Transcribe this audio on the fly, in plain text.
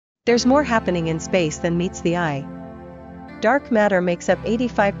There's more happening in space than meets the eye. Dark matter makes up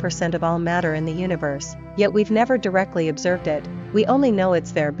 85% of all matter in the universe, yet we've never directly observed it. We only know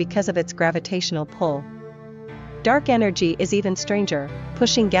it's there because of its gravitational pull. Dark energy is even stranger,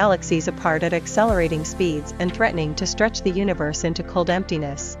 pushing galaxies apart at accelerating speeds and threatening to stretch the universe into cold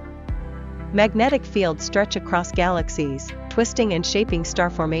emptiness. Magnetic fields stretch across galaxies, twisting and shaping star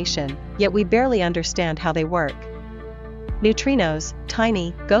formation, yet we barely understand how they work. Neutrinos,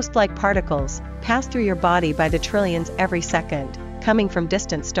 tiny, ghost-like particles, pass through your body by the trillions every second, coming from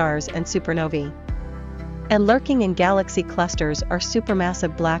distant stars and supernovae. And lurking in galaxy clusters are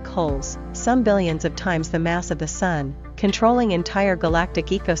supermassive black holes, some billions of times the mass of the Sun, controlling entire galactic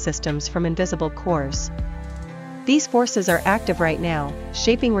ecosystems from invisible cores. These forces are active right now,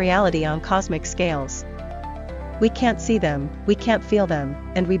 shaping reality on cosmic scales. We can't see them, we can't feel them,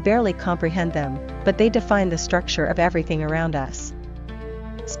 and we barely comprehend them, but they define the structure of everything around us.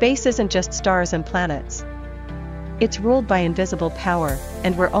 Space isn't just stars and planets. It's ruled by invisible power,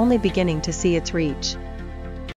 and we're only beginning to see its reach.